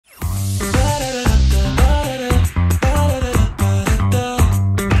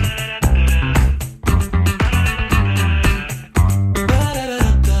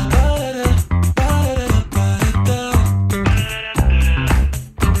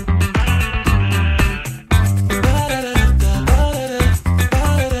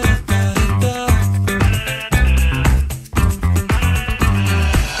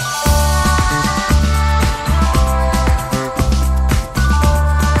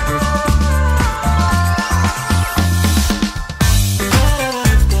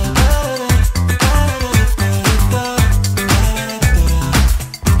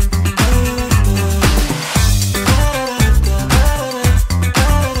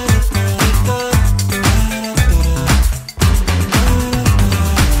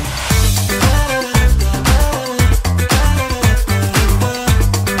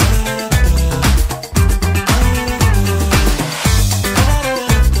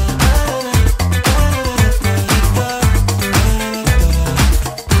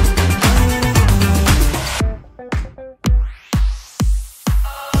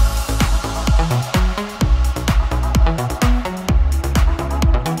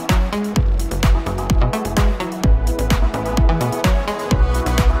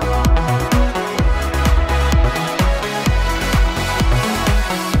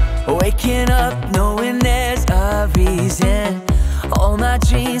my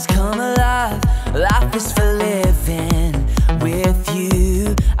dreams come alive. Life is for living. With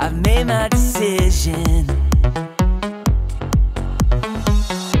you, I've made my decision.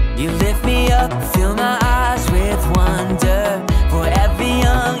 You lift me up, fill my eyes with wonder. Forever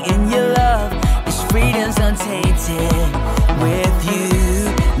young in your love, this freedom's untainted. With you,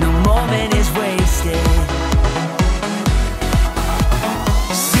 no moment is wasted.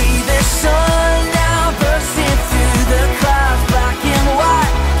 See the sun now bursting through the clouds. Black and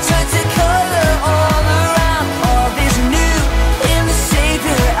white turn to color all around. All is new in the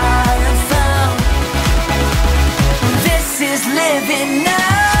Savior I have found. This is living now.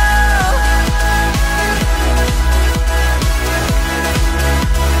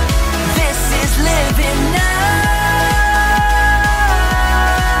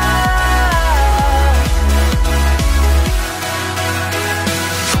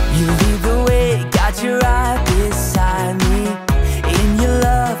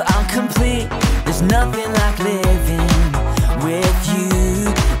 Nothing like living with you.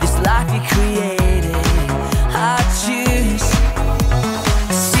 This life you created, I choose.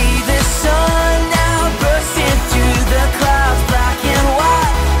 See the sun now bursting through the clouds. Black and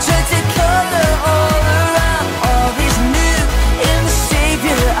white turn to color all around. All is new in the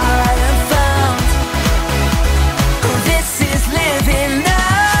Savior I have found. This is living now.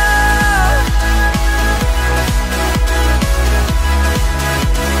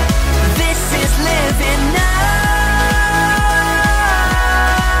 This is living now.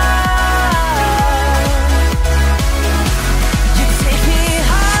 You take me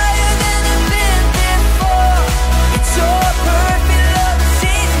higher than I've been before. It's your perfect love that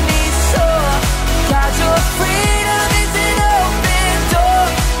sees me soar. God, your freedom is an open door.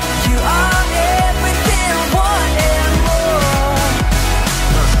 You are everything I want and more.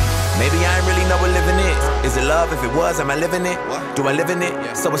 Maybe I ain't really know what living is. Is it love? If it was, am I living it? Do I live in it?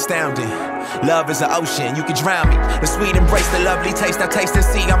 So astounding. Love is an ocean, you can drown me. The sweet embrace, the lovely taste, I taste and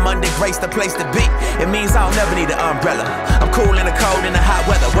see. I'm under grace, the place to be. It means I'll never need an umbrella. I'm cool in the cold, in the hot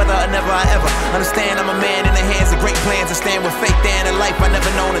weather. Whether or never I ever understand, I'm a man in the hands of great plans. I stand with faith there in a life I never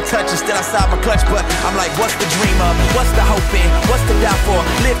known to touch. And still I saw my clutch, but I'm like, what's the dream of? What's the hope in? What's the die for?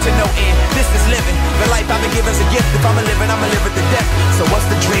 Live to no end. This is living. The life I've been given's a gift. If I'm a living, I'ma live it to death. So what's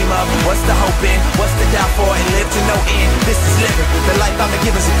the dream of? What's the hope in? What's the die for? And live to no end. This is living. The life I've been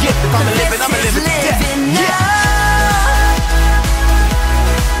given's a gift. If I'm a living, I'ma live it to death. Yeah.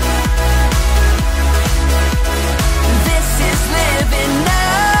 This is living now.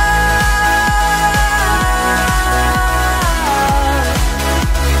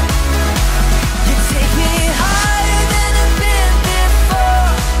 You take me higher than I've been before.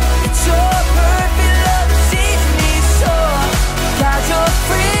 It's your perfect love that sees me soar. God, your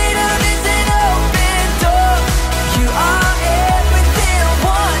freedom is an open door. You are everything I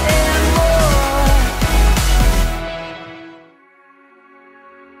want and more.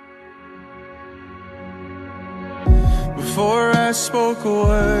 Before I spoke a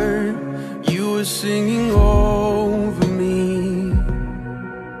word, you were singing over me.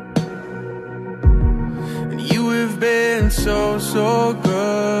 And you have been so, so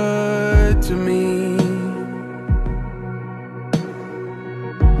good to me.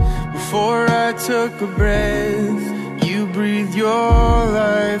 Before I took a breath, you breathed your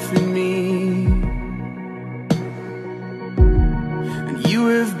life in me. And you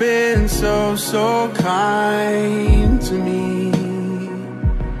have been so, so kind to me.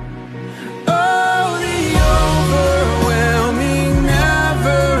 Oh, the overwhelming,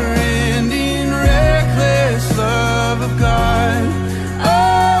 never-ending, reckless love of God.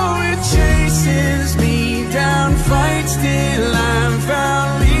 Oh, it chases me down, fights till I'm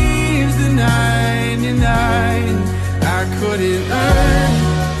found, leaves the 99. I couldn't earn it,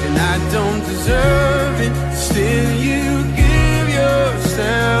 and I don't deserve it. Still you give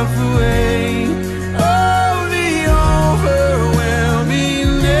yourself away. Oh, the overwhelming,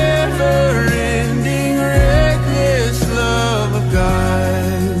 never-ending, reckless love of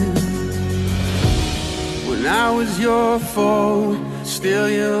God. When I was your foe, still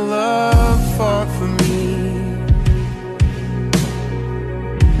your love fought for me.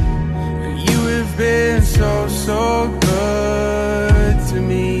 And you have been so, so good to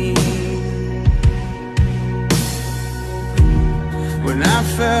me. When I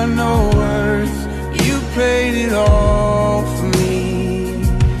felt no worth, you paid it all for me.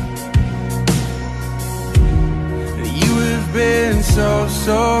 And you have been so,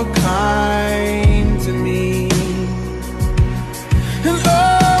 so kind to me. And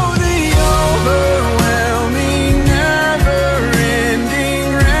oh, the overwhelming,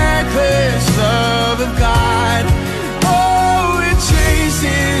 never-ending, reckless love of God. Oh, it chases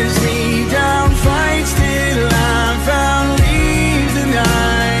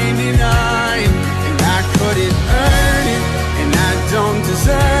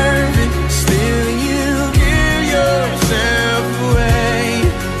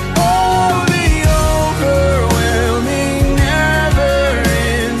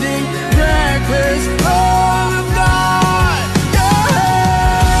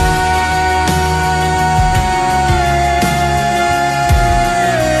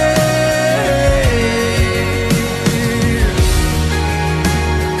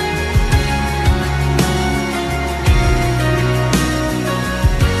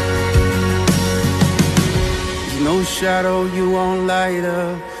shadow you won't light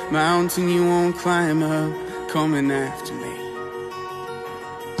up, mountain you won't climb up, coming after me.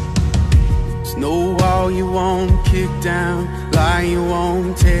 There's no wall you won't kick down, lie you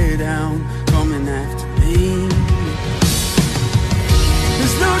won't tear down, coming after me.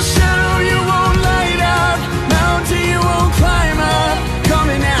 There's no shadow you won't light up, mountain you won't climb up,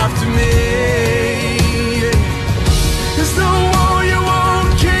 coming after me. There's no wall you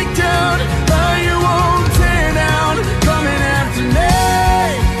won't kick down, lie you won't tear down, coming after me.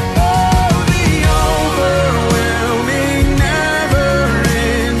 Oh, the overwhelming,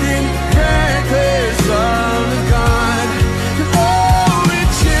 never-ending, reckless love of God. Oh, it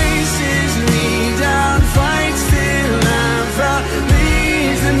chases me down, fighting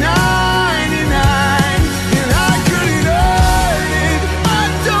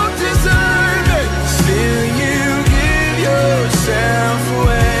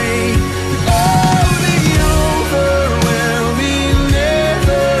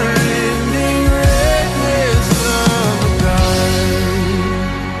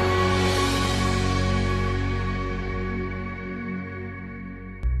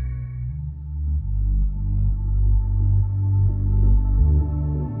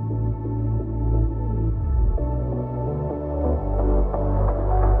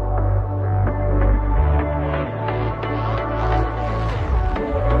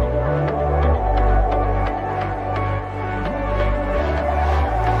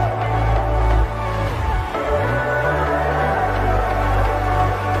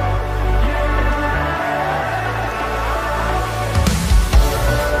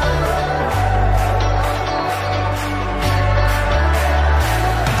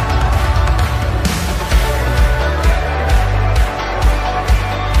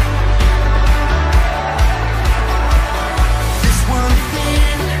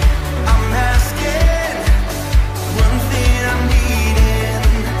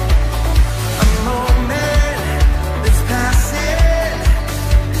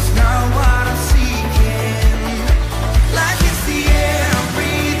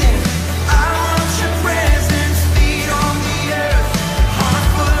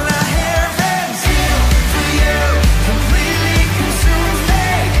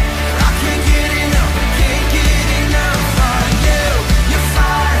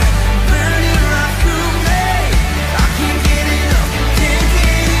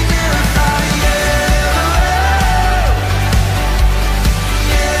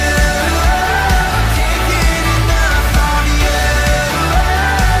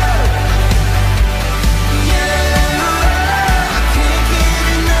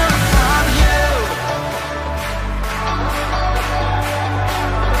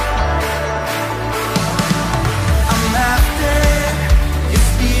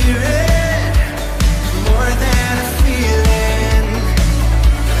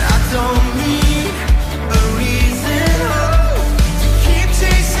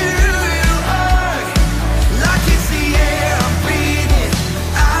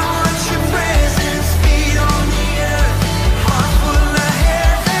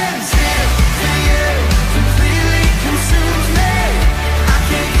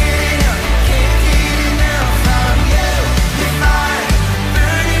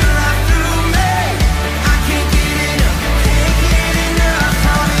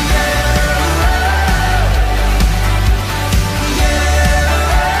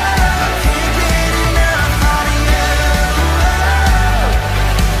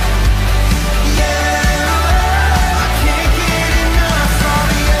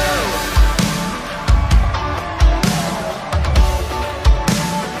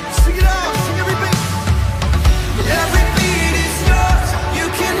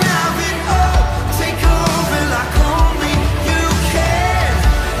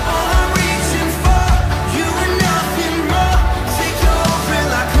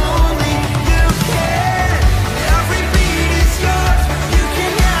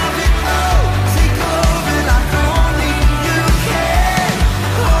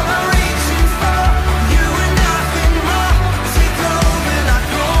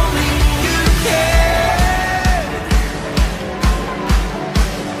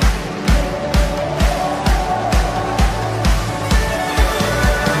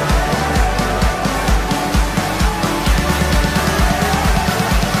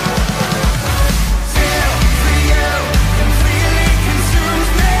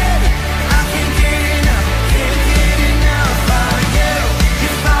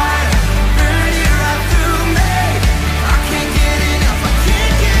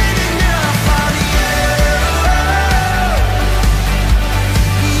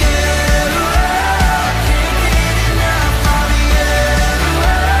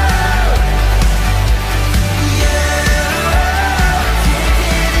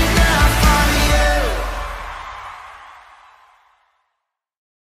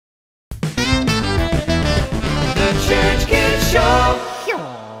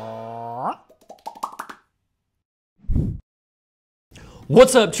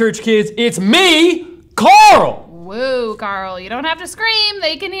What's up, church kids? It's me, Carl! Woo, Carl, you don't have to scream,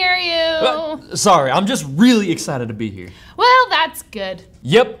 they can hear you. Sorry, I'm just really excited to be here. Well, that's good.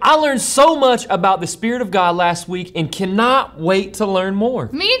 Yep, I learned so much about the Spirit of God last week and cannot wait to learn more.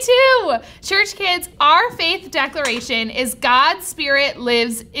 Me too. Church kids, our faith declaration is God's Spirit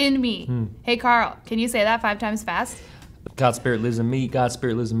lives in me. Hey, Carl, can you say that 5 times fast? God's Spirit lives in me, God's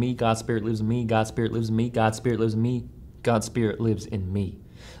Spirit lives in me, God's Spirit lives in me, God's Spirit lives in me, God's Spirit lives in me, God's Spirit lives in me.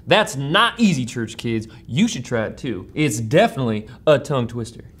 That's not easy, church kids. You should try it too. It's definitely a tongue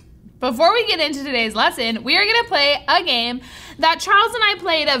twister. Before we get into today's lesson, we are gonna play a game that Charles and I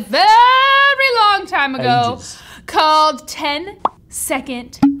played a very long time ago called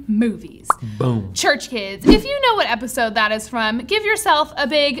 10-Second Movies. Boom. Church kids, if you know what episode that is from, give yourself a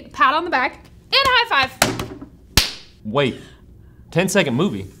big pat on the back and high five. Wait, 10-second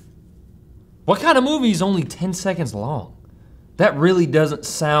movie? What kind of movie is only 10 seconds long? That really doesn't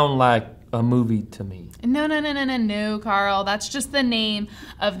sound like a movie to me. No, Carl. That's just the name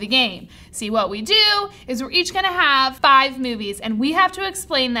of the game. See, what we do is we're each gonna have 5 movies and we have to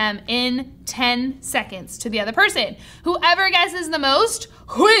explain them in 10 seconds to the other person. Whoever guesses the most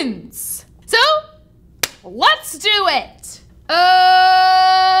wins. So, let's do it.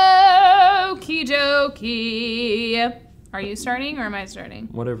 Okie dokie. Are you starting or am I starting?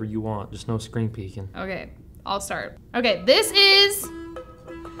 Whatever you want, just no screen peeking. Okay, I'll start. Okay, this is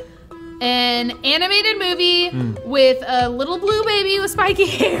an animated movie with a little blue baby with spiky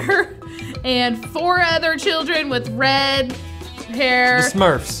hair and 4 other children with red hair. The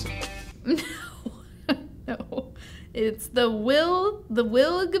Smurfs. No, it's the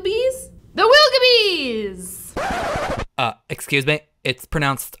Willoughbys? The Willoughbys! Excuse me, it's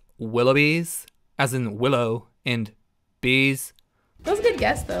pronounced Willoughbys, as in willow and bees. That was a good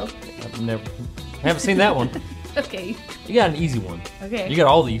guess, though. Haven't seen that one. Okay. You got an easy one. Okay. You got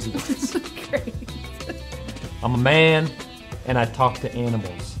all the easy ones. Great. I'm a man and I talk to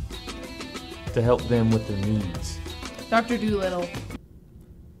animals to help them with their needs. Dr. Dolittle.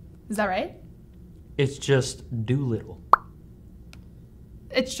 Is that right? It's just Doolittle.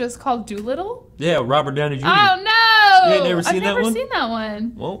 It's just called Doolittle? Yeah, Robert Downey Jr. Oh no! You ain't never seen that one? I've never seen that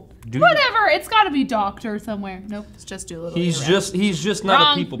one. Well, Whatever, it's gotta be Doctor somewhere. Nope, it's just Doolittle. He's just not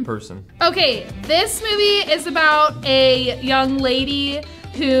Wrong. a people person. Okay, this movie is about a young lady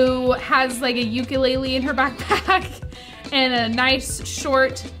who has like a ukulele in her backpack and a nice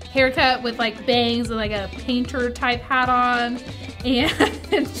short haircut with like bangs and like a painter type hat on.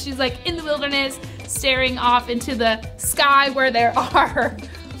 And she's like in the wilderness staring off into the sky where there are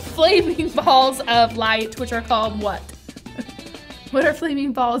flaming balls of light, which are called what? What are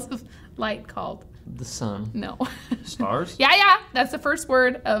flaming balls of light called? The sun. No. Stars? Yeah, that's the first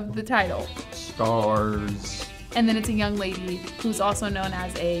word of the title. Stars. And then it's a young lady who's also known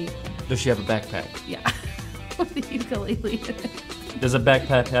as a, Does she have a backpack? yeah, with a ukulele. Does a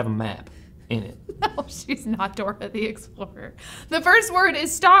backpack have a map in it? No, she's not Dora the Explorer. The first word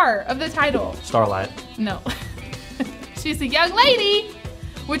is star of the title. Starlight. No. She's a young lady,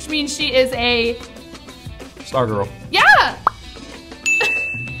 which means she is a, Stargirl. yeah!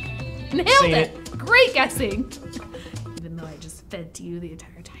 Nailed Seen it. Great guessing. Even though I just fed to you the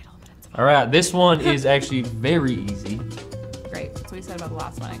entire title, but it's All right, this one is actually very easy. great. That's what we said about the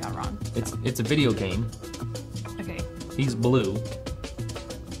last one I got wrong. It's a video game. Okay. He's blue.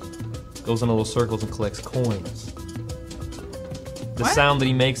 Goes in little circles and collects coins. The What? sound that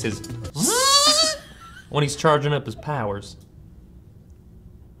he makes is when he's charging up his powers.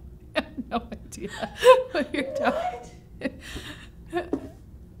 I have no idea what you're talking.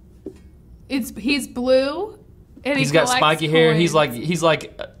 He's blue and He's got collects spiky hair. He's coins.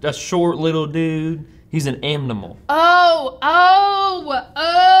 like a short little dude. He's an animal. Oh,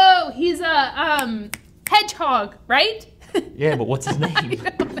 he's a hedgehog, right? Yeah, but what's his name? I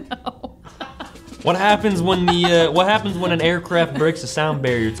don't know. What happens when an aircraft breaks a sound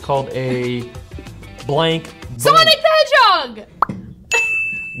barrier? It's called a blank. Sonic the Hedgehog!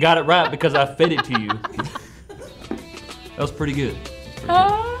 Got it right because I fed it to you. That was pretty good.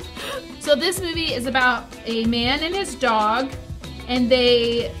 So this movie is about a man and his dog, and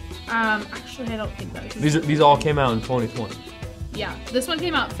they, actually I don't think that was. These all came out in 2020. Yeah, this one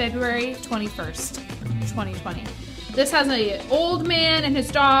came out February 21st, 2020. This has an old man and his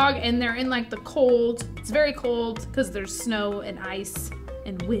dog, and they're in like the cold. It's very cold because there's snow and ice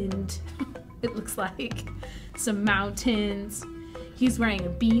and wind. It looks like some mountains. He's wearing a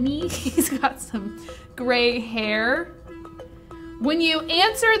beanie. He's got some gray hair. When you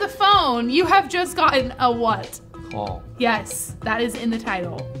answer the phone, you have just gotten a what? Call. Yes, that is in the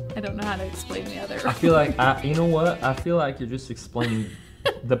title. I don't know how to explain the other. I feel like, you know what? I feel like you're just explaining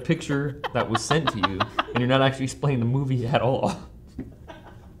the picture that was sent to you, and you're not actually explaining the movie at all.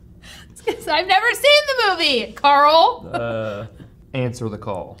 Because I've never seen the movie, Carl. Answer the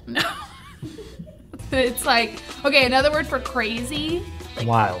call. It's like, okay, another word for crazy. Like,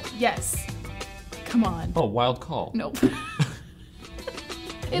 Wild. yes. Come on. Oh, wild call. Nope.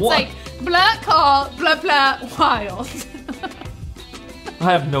 It's What? like, blah call, blah blah, wild.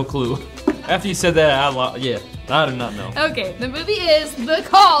 I have no clue. After you said that, I do not know. Okay, the movie is The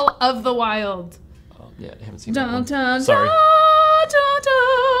Call of the Wild. Yeah, I haven't seen that Dun, one. dun, Sorry. dun,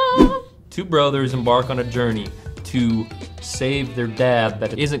 dun, dun. Two brothers embark on a journey to save their dad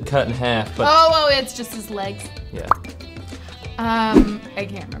that isn't cut in half, but Oh, it's just his legs. yeah. I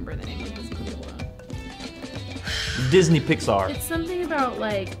can't remember the name of this movie. Hold on. Disney Pixar. It's something about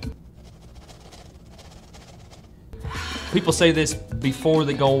like, People say this before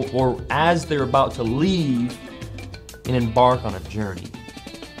they go or as they're about to leave and embark on a journey.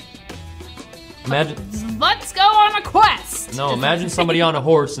 Imagine let's go on a quest. no, imagine somebody on a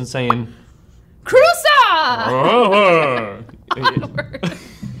horse and saying Cruiser! Onward.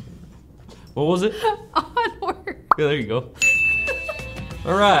 What was it? Onward. Yeah, there you go.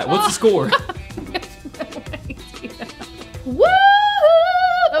 All right, what's the score? Woo!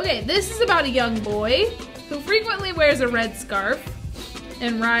 Okay, this is about a young boy who frequently wears a red scarf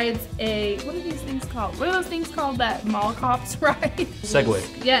and rides a, what are these things called? What are those things called that mall cops ride?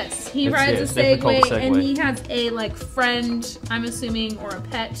 Segway. Yes, he It's- rides yeah, a it's definitely Segway, called a and Segway. he has a like friend, I'm assuming, or a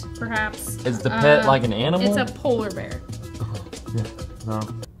pet, perhaps. Is the pet like an animal? It's a polar bear. No.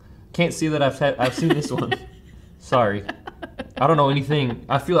 Can't see that I've seen this one. Sorry. I don't know anything.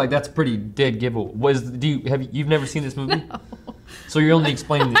 I feel like that's pretty dead giveaway. You've never seen this movie? No. So you're only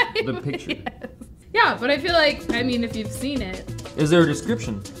explaining the picture. Yes. Yeah, but I feel like, I mean, if you've seen it, Is there a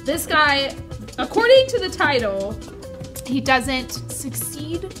description? this guy, according to the title, he doesn't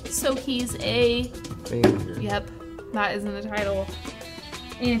succeed, so he's a, Failure. yep, that is in the title.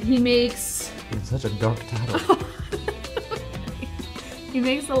 And he makes, It's such a dark title. he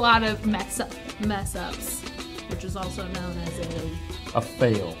makes a lot of mess ups, which is also known as A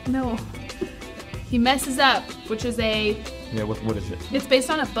fail. no, he messes up, which is Yeah, what is it? it's based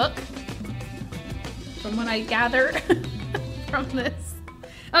on a book, from what I gather from this.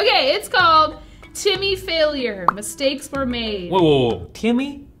 Okay, it's called Timmy Failure, Mistakes Were Made. Whoa.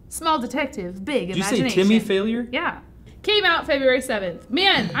 Timmy? Small detective, big Did you say imagination. Timmy Failure? Yeah. Came out February 7th.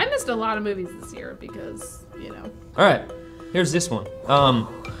 Man, I missed a lot of movies this year because, you know. All right, here's this one.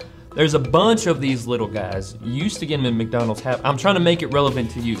 There's a bunch of these little guys. You used to get them in McDonald's I'm trying to make it relevant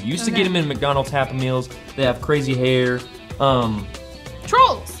to you. You used to get Okay. them in McDonald's Happy Meals. They have crazy hair.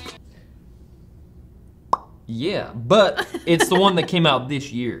 Trolls! Yeah, but it's the one that came out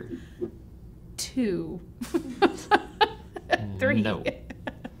this year. 2. 3. No.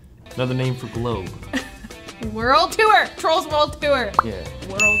 Another name for Globe. World Tour! Trolls World Tour! Yeah.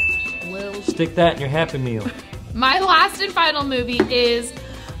 World. Stick that in your Happy Meal. My last and final movie is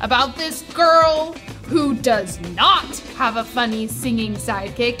about this girl who does not have a funny singing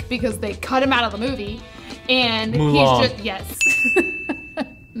sidekick because they cut him out of the movie. And Mulan. he's just, yes.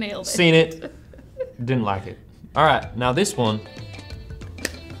 Nailed it. Seen it. Didn't like it. All right, now this one.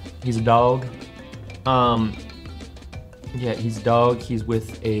 He's a dog. Yeah, he's a dog. He's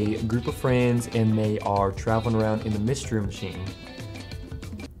with a group of friends and they are traveling around in the mystery machine.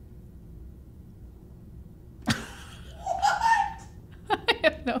 I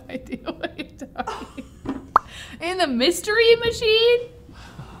have no idea what you're talking. In the mystery machine?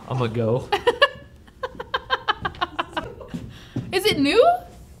 I'm gonna go. Is it new?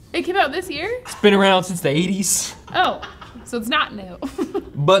 It came out this year? It's been around since the 80s. Oh, so it's not new.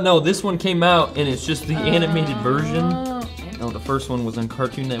 But no, this one came out and it's just the animated version. Oh, No, the first one was on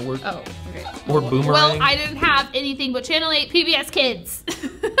Cartoon Network. oh, okay. Or Boomerang. Well, I didn't have anything but Channel 8 PBS Kids.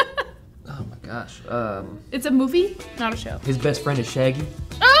 Oh my gosh. It's a movie, not a show. His best friend is Shaggy.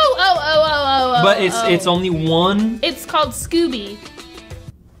 Oh. But it's only one It's called Scooby.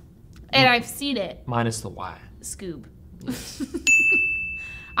 And I've seen it. minus the Y. Scoob.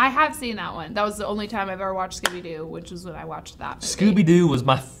 I have seen that one. That was the only time I've ever watched Scooby-Doo, which is when I watched that movie. Scooby-Doo was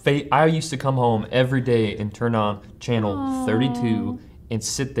my favorite. I used to come home every day and turn on channel 32 and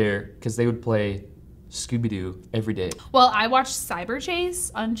sit there because they would play Scooby-Doo every day. Well, I watched Cyber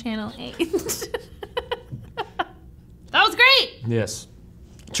Chase on Channel 8. That was great! Yes.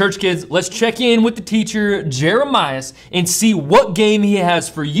 Church kids, let's check in with the teacher, Jeremiah, and see what game he has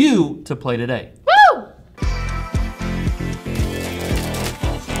for you to play today. Woo!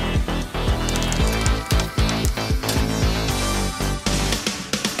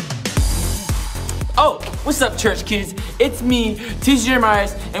 Oh, what's up, church kids? It's me, Teacher Jeremiah,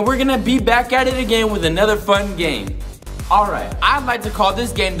 and we're gonna be back at it again with another fun game. Alright, I'd like to call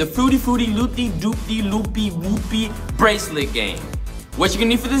this game the Fruity Fruity Loopy Doopy Loopy Whoopy Bracelet Game. What you're gonna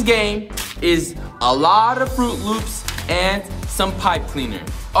need for this game is a lot of Fruit Loops and some pipe cleaner.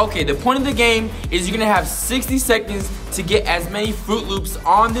 Okay, the point of the game is you're gonna have 60 seconds to get as many Fruit Loops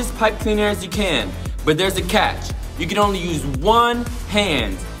on this pipe cleaner as you can. But there's a catch. You can only use one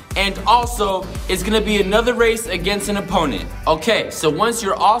hand. And also, it's gonna be another race against an opponent. Okay, so once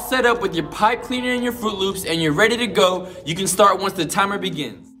you're all set up with your pipe cleaner and your Fruit Loops and you're ready to go, you can start once the timer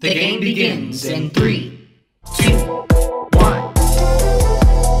begins. The game begins in 3, 2, 1.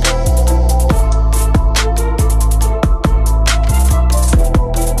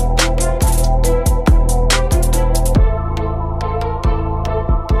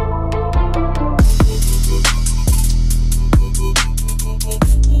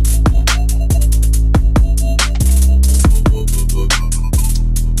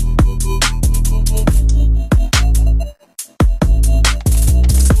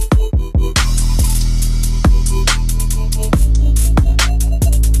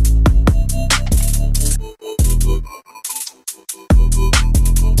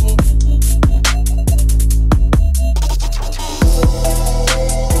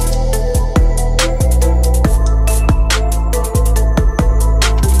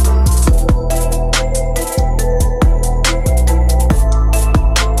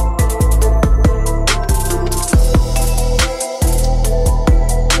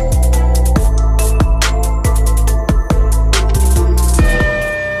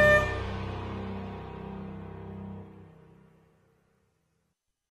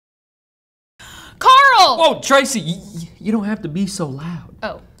 Whoa, Tracy, you don't have to be so loud.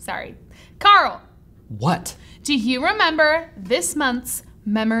 Oh, sorry. Carl, What? do you remember this month's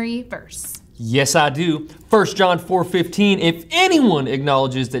memory verse? Yes, I do. 1 John 4:15, if anyone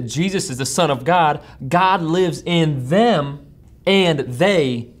acknowledges that Jesus is the Son of God, God lives in them and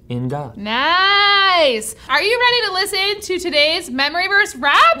they in God. Nice! Are you ready to listen to today's memory verse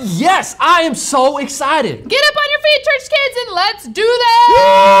rap? Yes, I am so excited. Get up on your feet, church kids, and let's do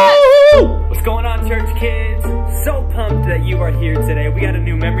that! What's going on, church kids? So pumped that you are here today. We got a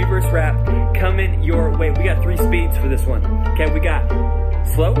new memory verse rap coming your way. We got 3 speeds for this one. Okay, we got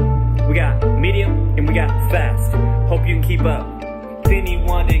slow, we got medium, and we got fast. Hope you can keep up. If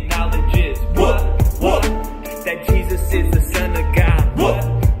anyone acknowledges what? That Jesus is the Son of God. What?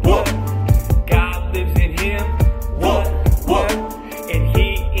 God lives in him. What? And he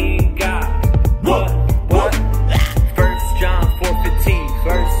in God. What? 1 John 4:15.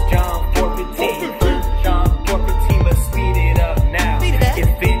 1 John 4:15. 1 John 4:15. Let's speed it up now. If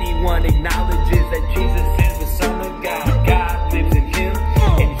anyone acknowledges that Jesus is the Son of God, God lives in him,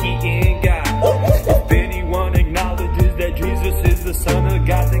 and he in God. If anyone acknowledges that Jesus is the Son of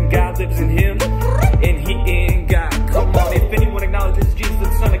God, then God lives in him, and he in God. Come on, if anyone acknowledges Jesus is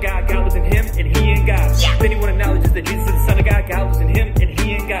the Son of God, God lives in him, and he in God. If anyone acknowledges that Jesus is the Son of God, God lives in him, and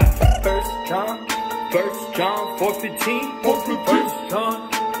he in God. 1 John 4:15. 1 John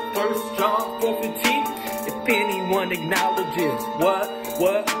 4:15. If anyone acknowledges what?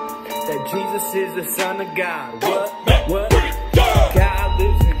 That Jesus is the Son of God. What? God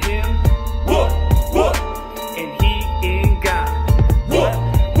lives in him. What? And he in God. What?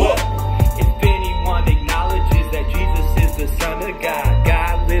 If anyone acknowledges that Jesus is the Son of God,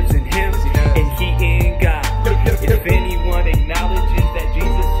 God lives in him, and he in God. If anyone acknowledges that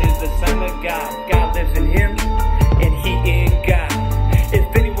Jesus is the Son of God, God lives in him, and he in God.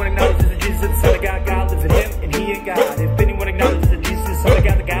 If anyone acknowledges that Jesus is the Son of God, God lives in him, and he in God. If anyone acknowledges that Jesus is the Son of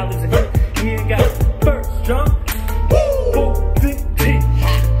God, God lives in him, he in God. 1 John 4:15.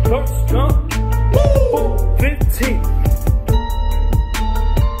 1 John 4:15.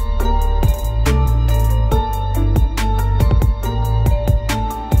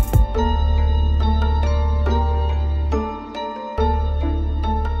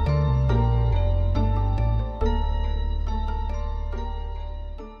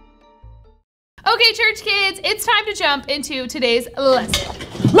 Okay, church kids, it's time to jump into today's lesson.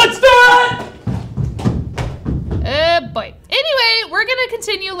 Let's do it! Oh boy. Anyway, we're gonna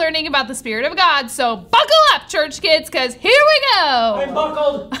continue learning about the Spirit of God, so buckle up, church kids, because here we go! I'm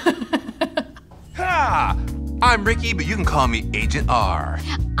buckled. Ha! I'm Ricky, but you can call me Agent R.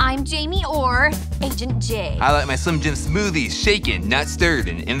 I'm Jamie Orr, Agent J. I like my Slim Jim smoothies shaken, not stirred,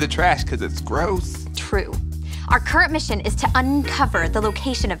 and in the trash because it's gross. True. Our current mission is to uncover the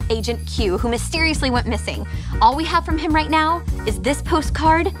location of Agent Q, who mysteriously went missing. All we have from him right now is this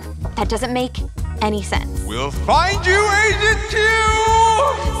postcard that doesn't make any sense. We'll find you, Agent Q!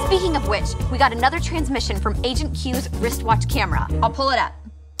 Speaking of which, we got another transmission from Agent Q's wristwatch camera. I'll pull it up.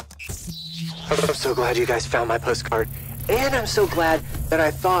 I'm so glad you guys found my postcard. And I'm so glad that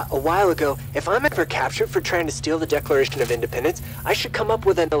I thought a while ago, if I'm ever captured for trying to steal the Declaration of Independence, I should come up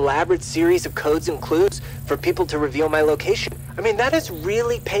with an elaborate series of codes and clues for people to reveal my location. I mean, that is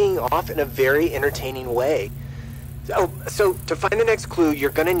really paying off in a very entertaining way. Oh, so to find the next clue,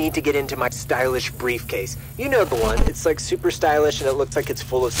 you're gonna need to get into my stylish briefcase. You know the one. It's like super stylish and it looks like it's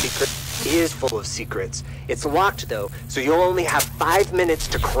full of secrets. It is full of secrets. It's locked though, so you'll only have 5 minutes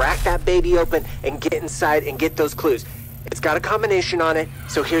to crack that baby open and get inside and get those clues. It's got a combination on it,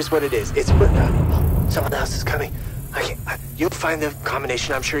 so here's what it is. It's someone else is coming. You'll find the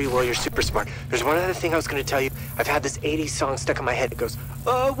combination, I'm sure you will. You're super smart. There's one other thing I was going to tell you. I've had this 80s song stuck in my head. It goes,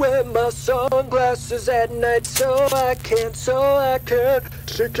 I wear my sunglasses at night so I can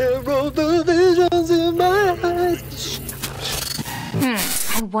take care of the visions in my eyes.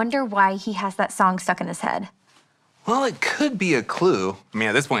 I wonder why he has that song stuck in his head. Well, it could be a clue. I mean,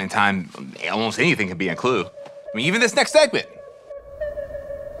 at this point in time, almost anything could be a clue. I mean, even this next segment.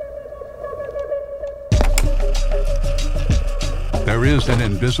 There is an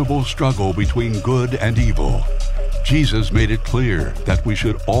invisible struggle between good and evil. Jesus made it clear that we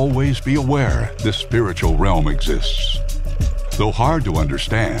should always be aware this spiritual realm exists. Though hard to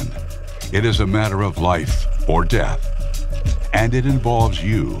understand, it is a matter of life or death, and it involves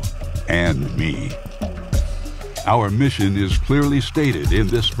you and me. Our mission is clearly stated in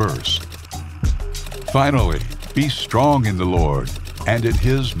this verse. Finally, be strong in the Lord and in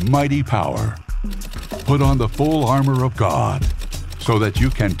His mighty power. Put on the full armor of God so that you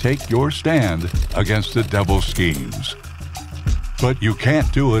can take your stand against the devil's schemes. But you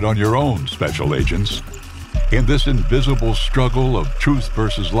can't do it on your own, special agents. In this invisible struggle of truth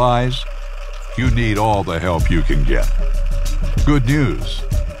versus lies, you need all the help you can get. Good news,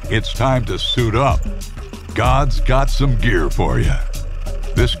 it's time to suit up. God's got some gear for you.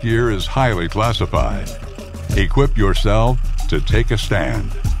 This gear is highly classified. Equip yourself to take a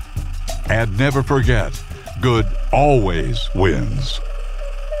stand. And never forget, good always wins.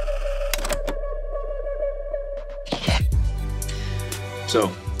 So,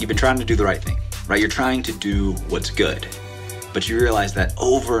 you've been trying to do the right thing, right? You're trying to do what's good. But you realize that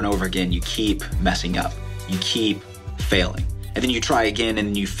over and over again, you keep messing up. You keep failing. And then you try again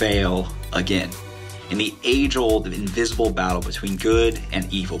and you fail again. In the age-old invisible battle between good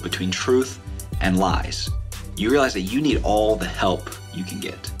and evil, between truth and lies, you realize that you need all the help you can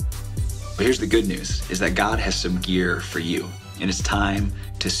get. But here's the good news, is that God has some gear for you, and it's time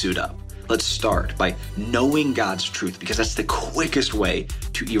to suit up. Let's start by knowing God's truth, because that's the quickest way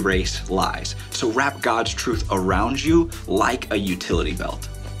to erase lies. So wrap God's truth around you like a utility belt.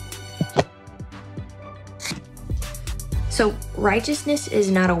 So righteousness is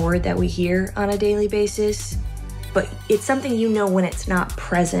not a word that we hear on a daily basis, but it's something you know when it's not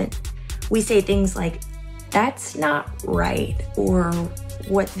present. We say things like, that's not right, or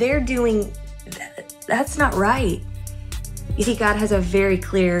what they're doing, that's not right. You see, God has a very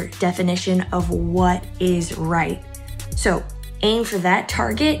clear definition of what is right. So aim for that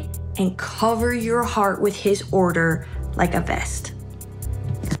target and cover your heart with His order like a vest.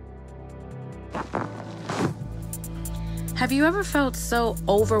 Have you ever felt so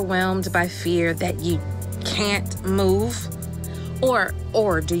overwhelmed by fear that you can't move?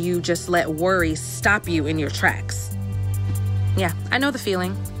 Or do you just let worry stop you in your tracks? Yeah, I know the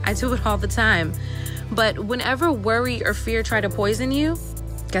feeling. I do it all the time. But whenever worry or fear try to poison you,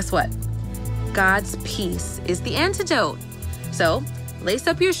 guess what? God's peace is the antidote. So lace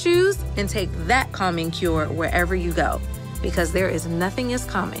up your shoes and take that calming cure wherever you go, because there is nothing as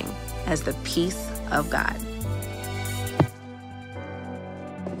calming as the peace of God.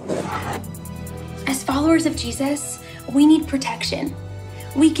 As followers of Jesus, we need protection.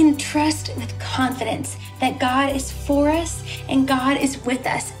 We can trust with confidence that God is for us and God is with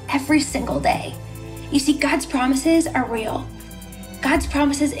us every single day. You see, God's promises are real. God's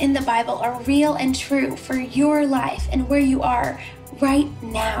promises in the Bible are real and true for your life and where you are right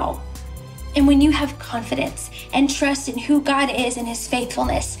now. And when you have confidence and trust in who God is and His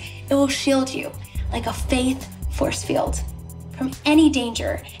faithfulness, it will shield you like a faith force field from any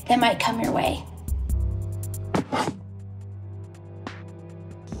danger that might come your way.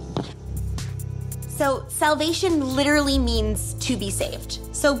 So salvation literally means to be saved.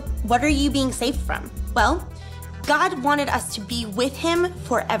 So what are you being saved from? Well, God wanted us to be with Him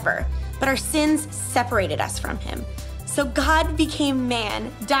forever, but our sins separated us from Him. So God became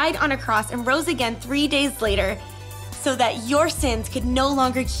man, died on a cross, and rose again 3 days later so that your sins could no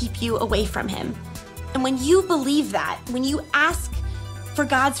longer keep you away from Him. And when you believe that, when you ask for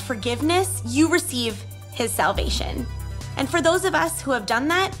God's forgiveness, you receive his salvation. And for those of us who have done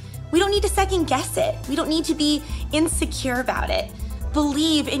that, we don't need to second guess it. We don't need to be insecure about it.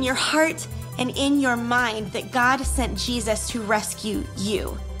 Believe in your heart and in your mind that God sent Jesus to rescue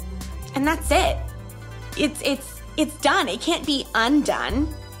you. And that's it. It's done. It can't be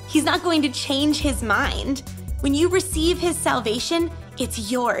undone. He's not going to change his mind. When you receive his salvation, it's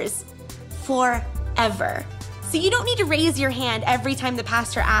yours forever. So you don't need to raise your hand every time the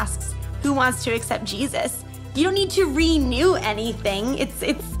pastor asks who wants to accept Jesus. You don't need to renew anything.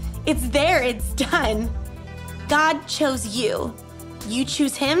 It's there, it's done. God chose you. You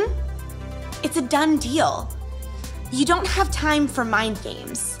choose him, it's a done deal. You don't have time for mind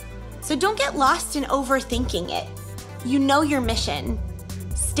games. So don't get lost in overthinking it. You know your mission.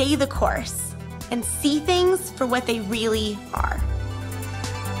 Stay the course and see things for what they really are.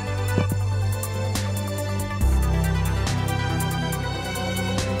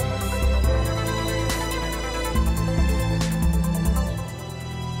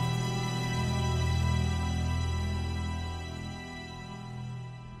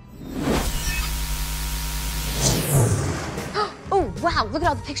 Wow, look at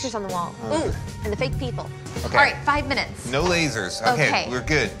all the pictures on the wall. Ooh, and the fake people. Okay. All right, 5 minutes. No lasers. Okay, we're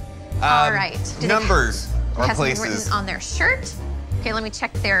good. All right. Numbers or has places. Something written on their shirt. Okay, let me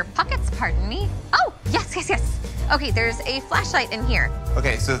check their pockets, pardon me. Oh, yes. Okay, there's a flashlight in here.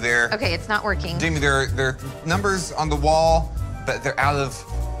 Okay, so they're... Okay, it's not working. Jamie, there are numbers on the wall, but they're out of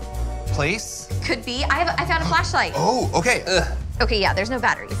place? Could be. I found a flashlight. Oh, okay. Okay, yeah, there's no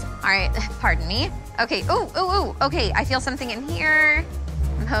batteries. All right, pardon me. Okay, ooh. Okay, I feel something in here.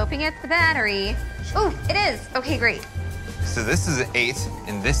 I'm hoping it's the battery. Ooh, it is. Okay, great. So this is an 8,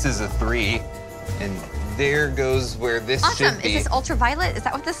 and this is a 3, and there goes where this Awesome. should be. Is this ultraviolet? Is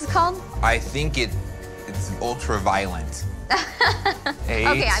that what this is called? I think it's ultraviolet. 8.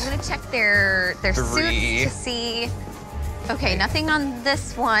 Okay, I'm gonna check their 3. suits to see. Okay, nothing on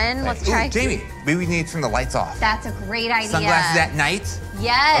this one. Let's try. Ooh, Jamie, maybe we need to turn the lights off. That's a great idea. Sunglasses at night?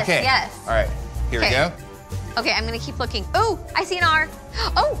 Yes, Okay. yes. All right, here we go. Okay, I'm gonna keep looking. Oh, I see an R.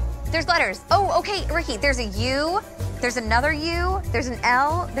 Oh, there's letters. Oh, okay, Ricky, there's a U, there's another U, there's an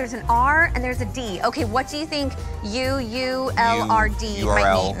L, there's an R, and there's a D. Okay, what do you think UULRD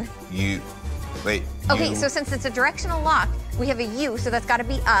might mean? Wait. Okay, so since it's a directional lock, we have a U, so that's gotta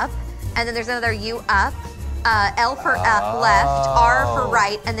be up, and then there's another U up, L for up, left, R for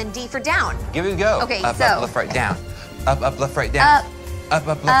right, and then D for down. Give it a go. Okay, up, so. Up, left, right, down. Up, left, right, down. Up,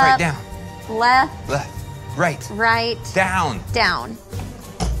 left, right, down. Left. Left. Right. Right. Down. Down.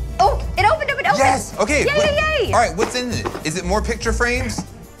 Oh, it opened. Yes. Okay. Yay. All right. What's in it? Is it more picture frames?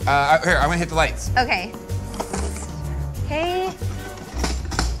 Here, I'm gonna hit the lights. Okay. Okay.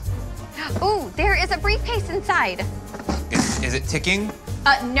 Ooh, there is a briefcase inside. Is it ticking?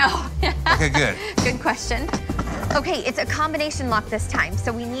 No. Okay, good. Good question. Okay, it's a combination lock this time,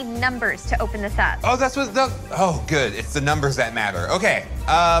 so we need numbers to open this up. Oh, that's what oh, good. It's the numbers that matter. Okay.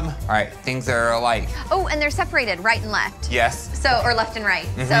 All right, things that are alike. Oh, and they're separated, right and left. Yes. So, or left and right.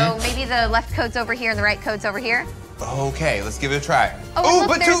 So maybe the left code's over here and the right code's over here. Okay, let's give it a try. Oh,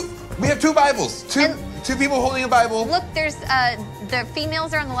 look, but we have 2 Bibles. Two people holding a Bible. Look, there's the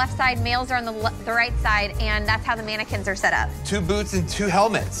females are on the left side, males are on the right side, and that's how the mannequins are set up. 2 boots and 2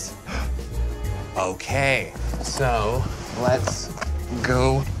 helmets. Okay, so let's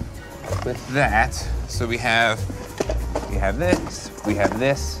go with that. So we have this, we have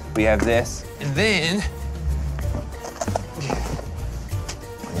this, we have this, and then we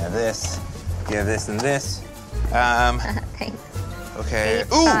have this, and this. Okay.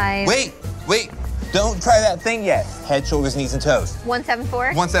 Ooh, 5. wait. Don't try that thing yet. Head, shoulders, knees, and toes.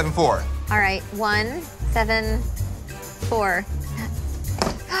 174? 174. All right, 174.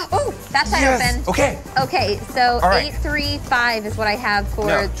 Oh, that side open. Okay. Okay, so All right. 835 is what I have for.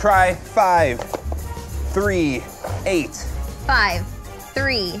 No, try 5, 3, 8. 5,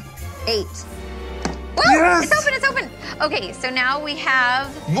 3, 8. Whoa! Yes! It's open. Okay, so now we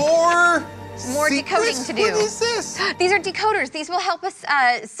have more decoding to do. What is this? These are decoders. These will help us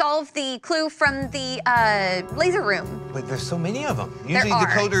solve the clue from the laser room. But there's so many of them. There Usually are.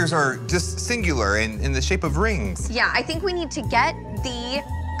 decoders are just singular and in the shape of rings. Yeah, I think we need to get the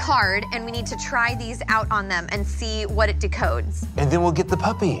card and we need to try these out on them and see what it decodes. And then we'll get the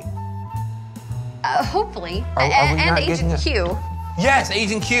puppy. Hopefully. Are we and not Agent getting Q. Yes,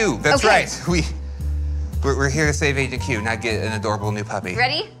 Agent Q. That's Okay. right. We're here to save Agent Q, not get an adorable new puppy.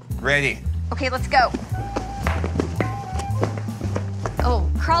 Ready? Ready. Okay, let's go. Oh,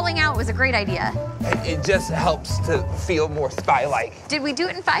 crawling out was a great idea. It just helps to feel more spy-like. Did we do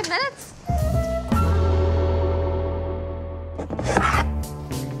it in 5 minutes?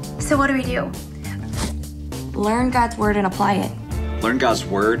 So what do we do? Learn God's word and apply it. Learn God's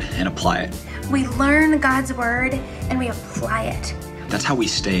word and apply it. We learn God's word and we apply it. That's how we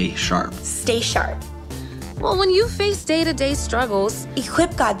stay sharp. Stay sharp. Well, when you face day-to-day struggles,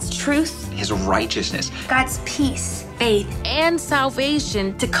 equip God's truth, His righteousness, God's peace, faith, and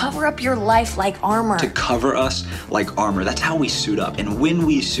salvation to cover up your life like armor. To cover us like armor. That's how we suit up. And when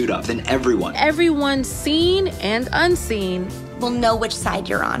we suit up, then everyone seen and unseen, will know which side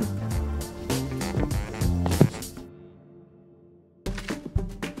you're on.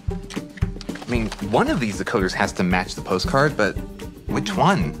 I mean, one of these decoders has to match the postcard, but which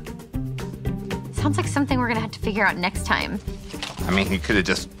one? Sounds like something we're gonna have to figure out next time. I mean, he could have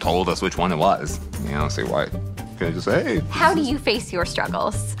just told us which one it was. You know, say why. Could have just said, hey. How do you face your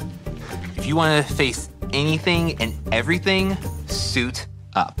struggles? If you want to face anything and everything, suit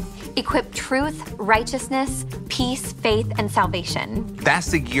up. Equip truth, righteousness, peace, faith, and salvation.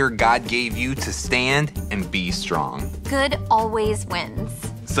 That's the gear God gave you to stand and be strong. Good always wins.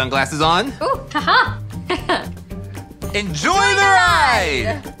 Sunglasses on. Ooh, haha. Enjoy the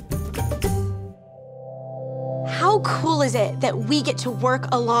ride! How cool is it that we get to work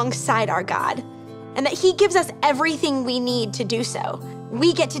alongside our God and that He gives us everything we need to do so?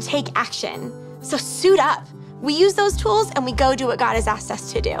 We get to take action. So suit up. We use those tools and we go do what God has asked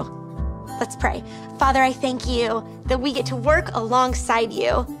us to do. Let's pray. Father, I thank you that we get to work alongside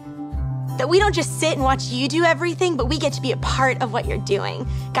you, that we don't just sit and watch you do everything, but we get to be a part of what you're doing,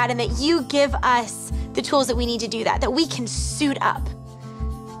 God, and that you give us the tools that we need to do that we can suit up.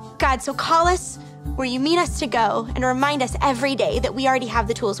 God, so call us where you mean us to go and remind us every day that we already have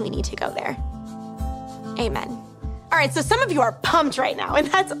the tools we need to go there. Amen. All right, so some of you are pumped right now, and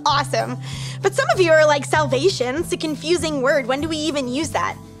that's awesome. But some of you are like, salvation's a confusing word. When do we even use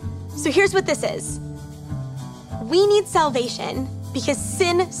that? So here's what this is. We need salvation because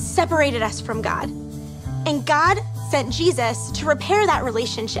sin separated us from God. And God sent Jesus to repair that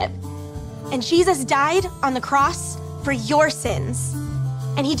relationship. And Jesus died on the cross for your sins.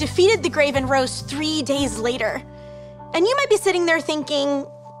 And He defeated the grave and rose 3 days later. And you might be sitting there thinking,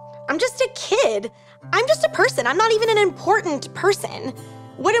 I'm just a kid. I'm just a person. I'm not even an important person.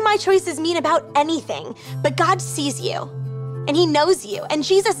 What do my choices mean about anything? But God sees you and He knows you. And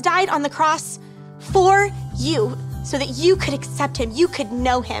Jesus died on the cross for you so that you could accept Him, you could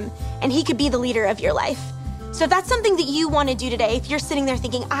know Him, and He could be the leader of your life. So if that's something that you want to do today, if you're sitting there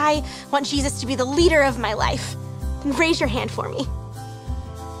thinking, I want Jesus to be the leader of my life, then raise your hand for me.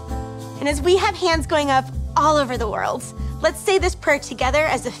 And as we have hands going up all over the world, let's say this prayer together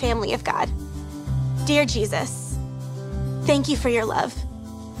as a family of God. Dear Jesus, thank you for your love.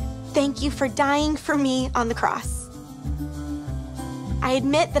 Thank you for dying for me on the cross. I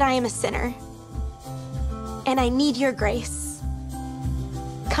admit that I am a sinner and I need your grace.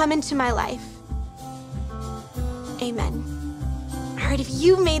 Come into my life. Amen. All right, if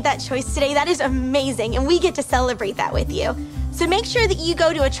you made that choice today, that is amazing, and we get to celebrate that with you. So make sure that you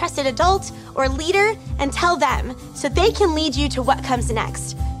go to a trusted adult or leader and tell them so they can lead you to what comes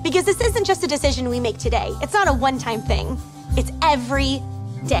next. Because this isn't just a decision we make today. It's not a one-time thing. It's every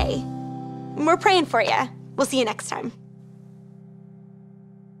day. And we're praying for you. We'll see you next time.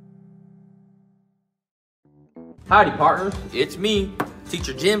 Howdy, partners. It's me,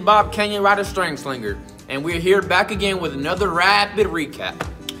 Teacher Jim Bob Canyon Rider String Slinger, and we're here back again with another rapid recap.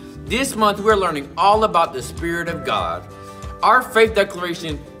 This month, we're learning all about the Spirit of God. Our faith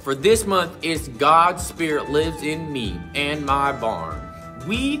declaration for this month is God's Spirit lives in me and my barn.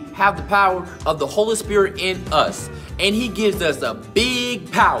 We have the power of the Holy Spirit in us, and He gives us a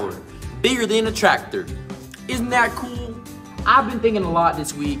big power, bigger than a tractor. Isn't that cool? I've been thinking a lot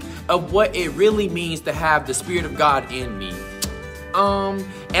this week of what it really means to have the Spirit of God in me.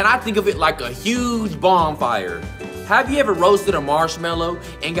 And I think of it like a huge bonfire. Have you ever roasted a marshmallow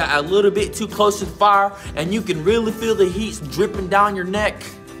and got a little bit too close to the fire and you can really feel the heat dripping down your neck?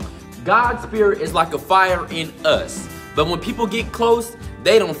 God's Spirit is like a fire in us. But when people get close,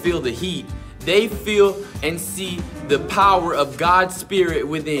 they don't feel the heat. They feel and see the power of God's Spirit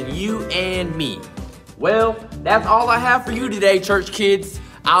within you and me. Well, that's all I have for you today, church kids.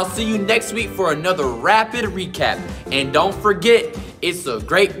 I'll see you next week for another rapid recap. And don't forget, it's a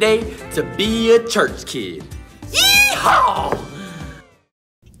great day to be a church kid. Yeehaw!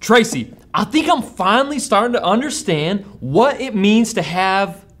 Tracy, I think I'm finally starting to understand what it means to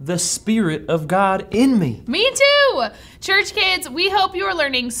have the Spirit of God in me. Me too! Church kids, we hope you are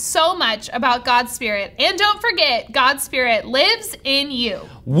learning so much about God's Spirit. And don't forget, God's Spirit lives in you.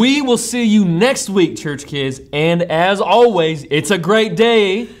 We will see you next week, church kids. And as always, it's a great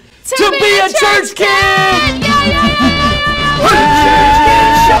day to be a church kid!